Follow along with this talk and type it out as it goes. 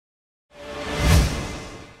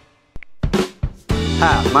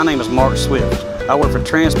Hi, my name is Mark Swift. I work for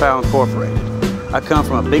Transpower Incorporated. I come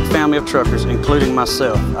from a big family of truckers, including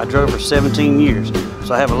myself. I drove for 17 years,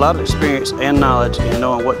 so I have a lot of experience and knowledge in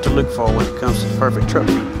knowing what to look for when it comes to the perfect truck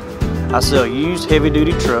for you. I sell used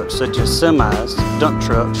heavy-duty trucks such as semis, dump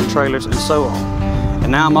trucks, trailers, and so on.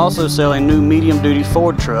 And now I'm also selling new medium-duty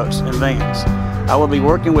Ford trucks and vans. I will be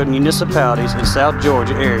working with municipalities in South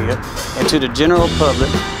Georgia area and to the general public,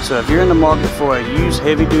 so if you're in the market for a used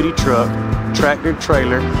heavy-duty truck, tractor,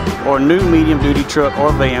 trailer, or new medium-duty truck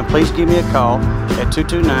or van, please give me a call at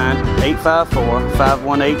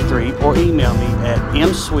 229-854-5183 or email me at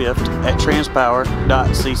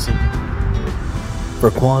mswift@transpower.cc.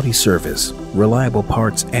 For quality service, reliable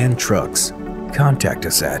parts, and trucks, contact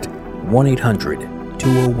us at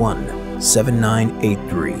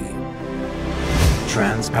 1-800-201-7983.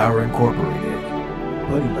 Transpower Incorporated,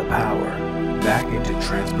 putting the power back into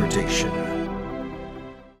transportation.